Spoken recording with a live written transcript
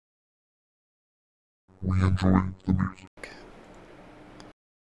we enjoy the music.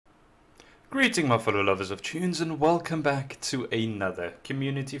 Greeting my fellow lovers of tunes and welcome back to another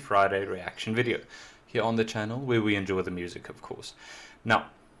Community Friday reaction video here on the channel where we enjoy the music, of course. Now,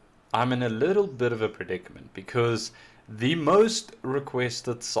 I'm in a little bit of a predicament because the most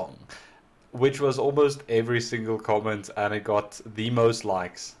requested song, which was almost every single comment and it got the most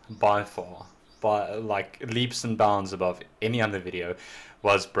likes by far, by like leaps and bounds above any other video,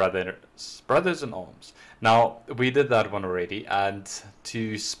 was Brothers in Arms. Now, we did that one already, and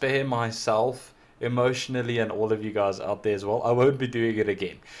to spare myself emotionally and all of you guys out there as well, I won't be doing it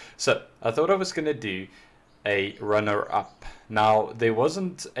again. So I thought I was gonna do a runner-up. Now, there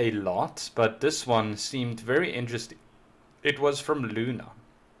wasn't a lot, but this one seemed very interesting. It was from Luna.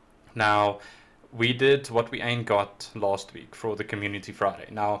 Now, we did What We Ain't Got last week for the Community Friday.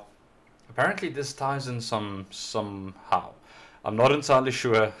 Now, apparently this ties in somehow. I'm not entirely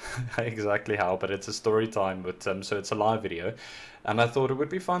sure exactly how, but it's a story time, but so it's a live video, and I thought it would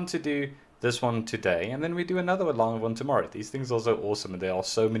be fun to do this one today, and then we do another live one tomorrow. These things are so awesome, and there are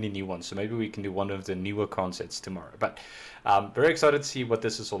so many new ones, so maybe we can do one of the newer concepts tomorrow. But very excited to see what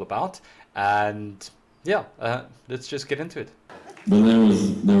this is all about, and yeah, let's just get into it. But there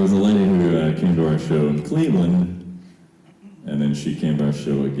was a lady who came to our show in Cleveland, and then she came to our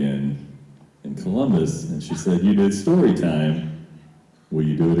show again in Columbus, and she said, "You did story time. Will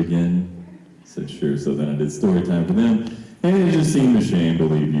you do it again?" I said, "Sure." So then I did story time for them, and it just seemed a shame to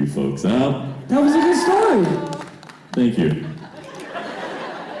leave you folks out. That was a good story. Thank you.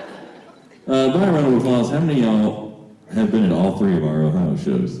 By a round of applause, how many of y'all have been at all three of our Ohio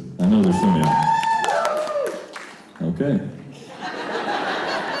shows? I know there's some of y'all. Okay.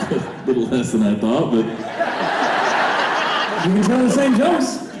 A little less than I thought, but... You can tell the same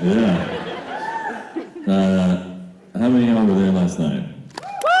jokes. Yeah. How many of y'all were there last night?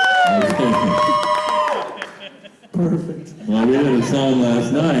 Okay. Perfect. Well, we did a song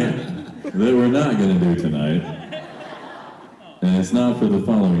last night that we're not going to do tonight. And it's not for the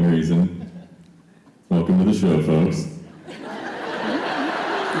following reason. Welcome to the show, folks.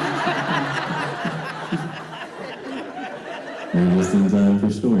 We're just in time for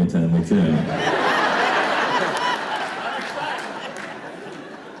story time with Tim.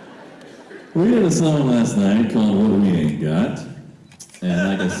 We did a song last night called What We Ain't Got. And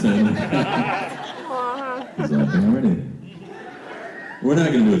like I said, it's open already. We're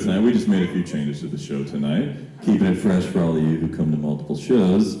not going to do it tonight. We just made a few changes to the show tonight, keeping it fresh for all of you who come to multiple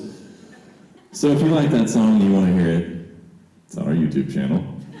shows. So if you like that song and you want to hear it, it's on our YouTube channel.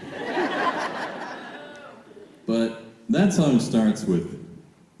 But that song starts with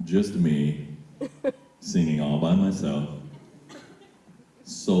just me singing all by myself,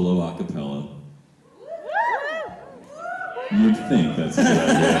 solo a cappella. You'd think that's a good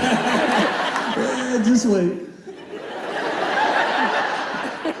idea. Just wait.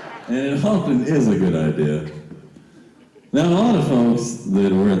 And it often is a good idea. Now, a lot of folks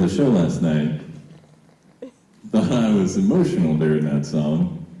that were at the show last night thought I was emotional during that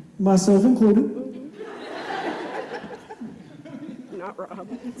song. Myself included. Not Rob.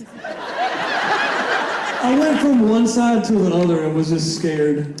 I went from one side to the other and was just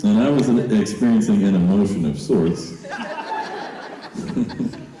scared. And I was experiencing an emotion of sorts.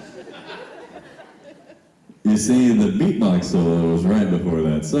 You see, the beatbox solo was right before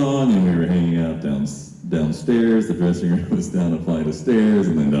that song, and we were hanging out downstairs. The dressing room was down a flight of stairs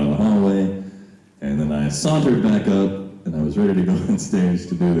and then down a hallway. And then I sauntered back up, and I was ready to go on stage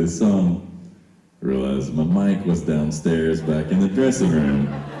to do this song. I realized my mic was downstairs back in the dressing room.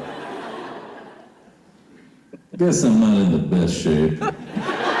 I guess I'm not in the best shape.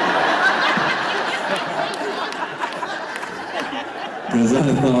 Because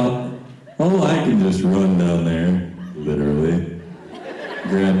I thought, oh, I can just run down there, literally,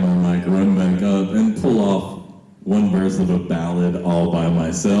 grab my mic, run back up, and pull off one verse of a ballad all by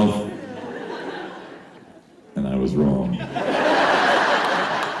myself. And I was wrong.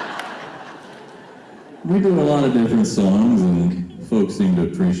 We do a lot of different songs, and folks seem to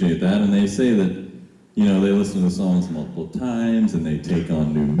appreciate that, and they say that, you know, they listen to the songs multiple times, and they take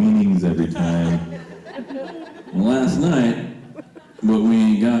on new meanings every time. And last night, what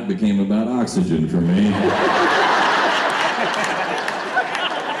we got became about oxygen for me.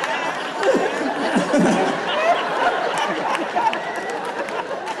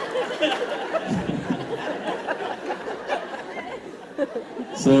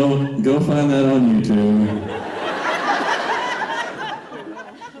 So, go find that on YouTube.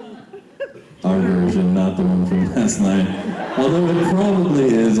 Our version, not the one from last night. Although it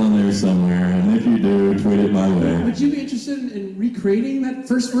probably is on there somewhere, and if you do, tweet it my way. Would you be interested in recreating that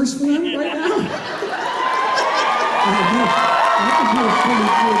first verse for them right now?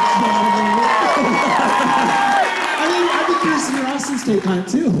 I'd be curious to hear Austin's take on it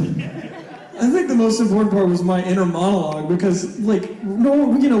too. I think the most important part was my inner monologue because, like,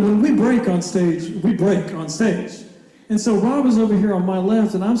 no, you know, when we break on stage, we break on stage. And so Rob is over here on my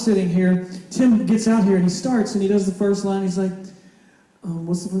left, and I'm sitting here. Tim gets out here, and he starts, and he does the first line. He's like,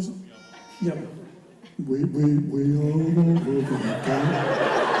 what's the first line? Yeah. We all over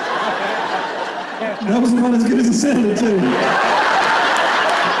That was not as good as it sounded, too.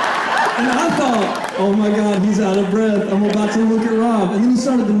 And I thought, oh my God, he's out of breath. I'm about to look at Rob. And then he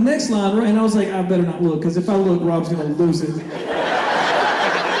started the next line, right? And I was like, I better not look, because if I look, Rob's going to lose it.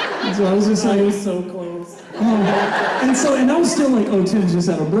 And so I was just like, I was so close. And I was still like, oh, Tim's just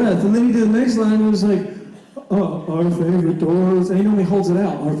out of breath. And then he did the next line, and it was like, our favorite doors, and he only holds it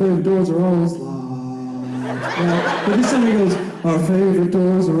out. Our favorite doors are always locked. Right? But this time he goes, our favorite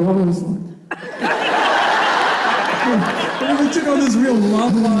doors are always locked. And we took on this real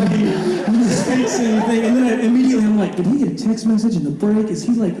monologue-y, speaks anything, and then immediately I'm like, did he get a text message in the break? Is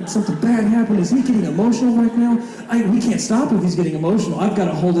he like, something bad happened? Is he getting emotional right now? We can't stop if he's getting emotional. I've got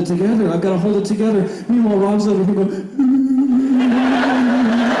to hold it together. I've got to hold it together. Meanwhile, Rob's over here going,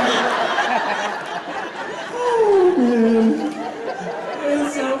 oh man,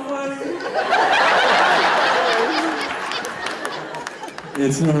 It's so funny.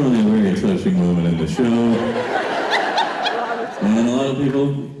 It's normally a very touching moment in the show, and a lot of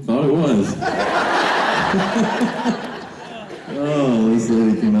people thought it was. Oh, this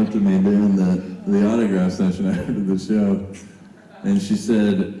lady came up to me during the autograph session after the show, and she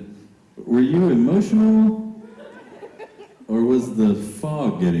said, were you emotional, or was the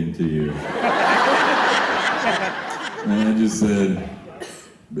fog getting to you? And I just said,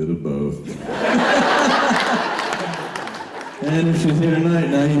 bit of both. And if she's here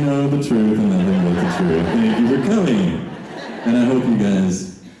tonight, now you know the truth and nothing but the truth. Thank you for coming. And I hope you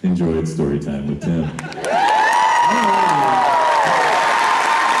guys enjoyed story time with Tim.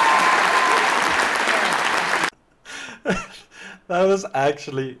 That was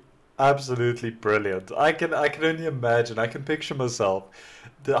actually absolutely brilliant. I can only imagine. I can picture myself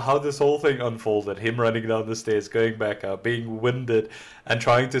how this whole thing unfolded. Him running down the stairs, going back up, being winded, and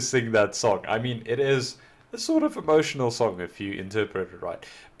trying to sing that song. I mean, it is a sort of emotional song if you interpret it right.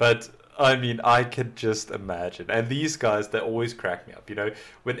 But I mean, I could just imagine. And these guys, they always crack me up. You know,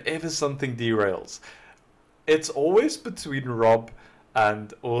 whenever something derails, it's always between Rob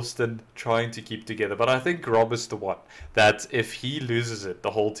and Austin trying to keep together. But I think Rob is the one that if he loses it,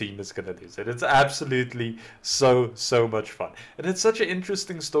 the whole team is going to lose it. It's absolutely so much fun. And it's such an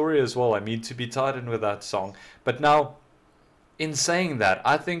interesting story as well. I mean, to be tied in with that song. But now, in saying that,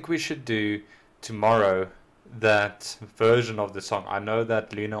 I think we should do tomorrow that version of the song. I know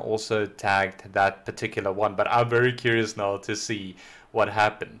that Luna also tagged that particular one, but I'm very curious now to see what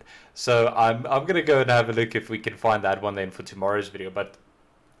happened. So I'm gonna go and have a look if we can find that one then for tomorrow's video. But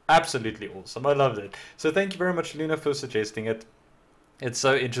absolutely awesome. I loved it. So thank you very much, Luna, for suggesting it. It's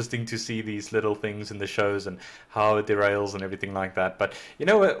so interesting to see these little things in the shows and how it derails and everything like that. But you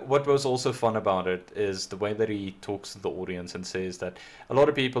know what was also fun about it is the way that he talks to the audience and says that a lot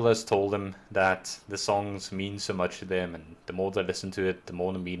of people has told him that the songs mean so much to them, and the more they listen to it, the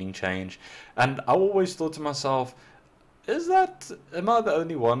more the meaning change. And I always thought to myself, am I the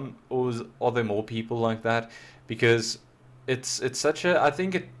only one, or are there more people like that? Because it's such a, I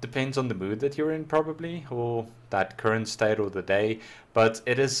think it depends on the mood that you're in probably, or that current state or the day, but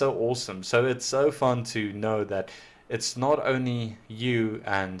it is so awesome. So it's so fun to know that it's not only you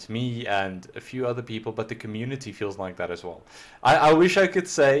and me and a few other people, but the community feels like that as well. I wish I could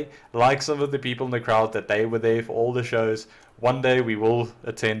say, like some of the people in the crowd, that they were there for all the shows. One day we will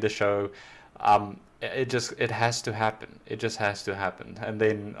attend a show. It has to happen. It just has to happen. And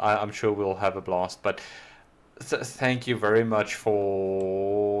then I'm sure we'll have a blast. But thank you very much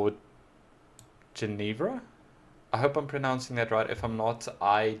for Geneva. I hope I'm pronouncing that right. If I'm not,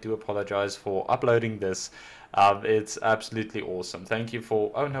 I do apologize for uploading this. It's absolutely awesome. Thank you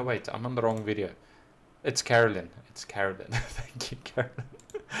for... Oh, no, wait. I'm on the wrong video. It's Carolyn. It's Carolyn. Thank you, Carolyn.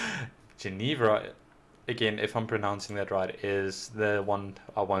 Geneva, again, if I'm pronouncing that right, is the one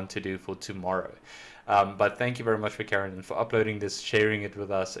I want to do for tomorrow. But thank you very much for Carolyn for uploading this, sharing it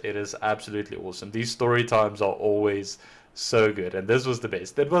with us. It is absolutely awesome. These story times are always so good, and this was the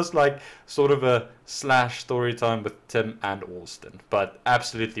best. It was like sort of a slash story time with Tim and Austin, but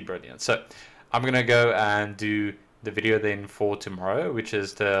absolutely brilliant. So I'm gonna go and do the video then for tomorrow, which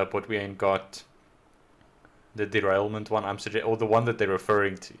is the What We Ain't Got the derailment one, or the one that they're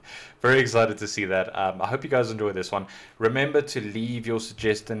referring to. Very excited to see that. I hope you guys enjoy this one. Remember to leave your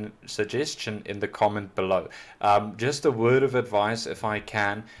suggestion in the comment below. Just a word of advice, if I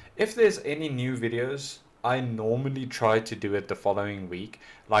can. If there's any new videos, I normally try to do it the following week,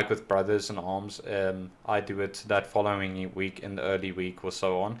 like with Brothers in Arms. I do it that following week in the early week or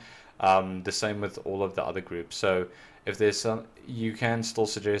so on. The same with all of the other groups. So if there's some, you can still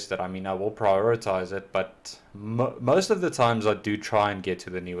suggest that. I mean, I will prioritize it, but most of the times I do try and get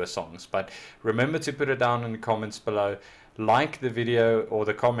to the newer songs. But remember to put it down in the comments below. Like the video or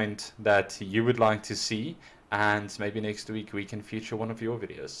the comment that you would like to see, and maybe next week we can feature one of your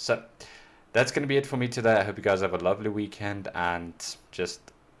videos. So that's going to be it for me today. I hope you guys have a lovely weekend and just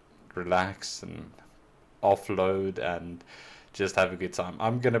relax and offload and just have a good time.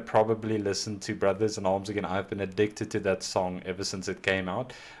 I'm going to probably listen to Brothers in Arms again. I've been addicted to that song ever since it came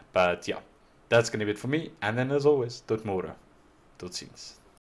out. But yeah, that's going to be it for me. And then as always, tot môre. Tot ziens.